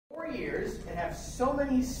years and have so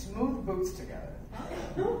many smooth boots together.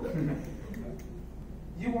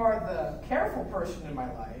 You are the careful person in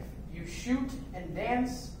my life. You shoot and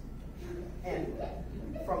dance, and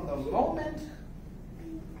from the moment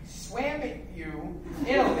I swam at you in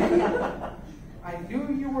Italy, I knew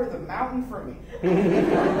you were the mountain for me.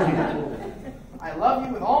 I love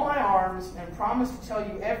you with all my arms and promise to tell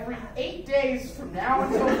you every 8 days from now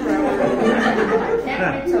until forever. I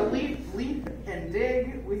can't wait to leap and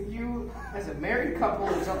dig with you as a married couple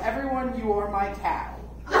and tell everyone you are my cow.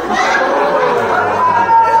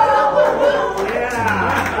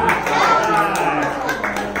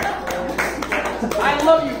 I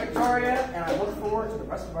love you, Victoria, and I look forward to the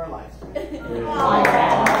rest of our lives.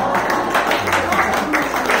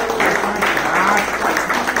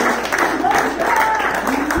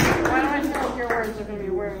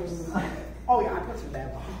 Oh yeah, I put some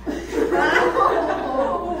bad ones.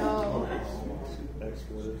 Oh no.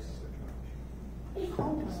 Expletives.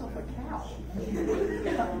 Call yourself a cow.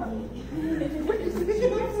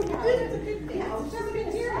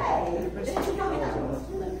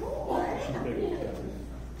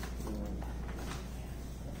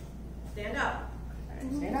 Stand up.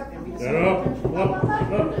 Stand up and be Stand up.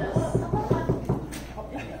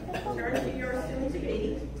 Turn to your soon-to-be.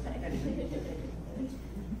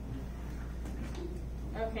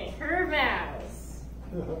 Okay, her vows.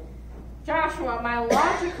 Joshua, my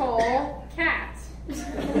logical cat.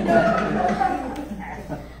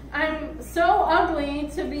 I'm so ugly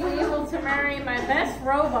to be able to marry my best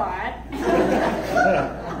robot.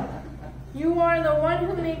 You are the one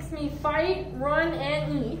who makes me fight, run,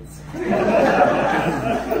 and eat.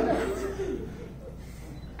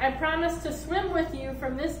 I promise to swim with you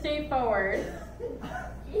from this day forward.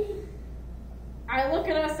 I look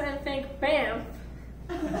at us and think, bam.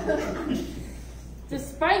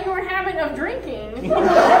 Despite your habit of drinking,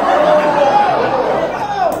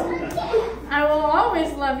 I will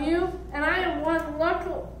always love you, and I am one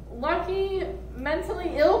lucky,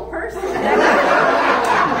 mentally ill person.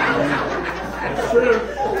 That's true.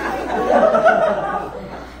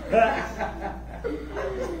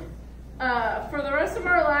 For the rest of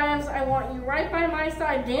our lives, I want you right by my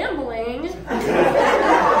side gambling.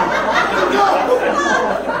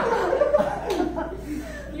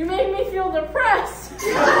 You make me feel depressed.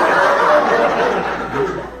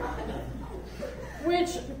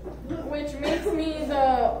 which makes me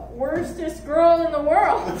the worstest girl in the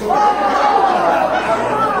world.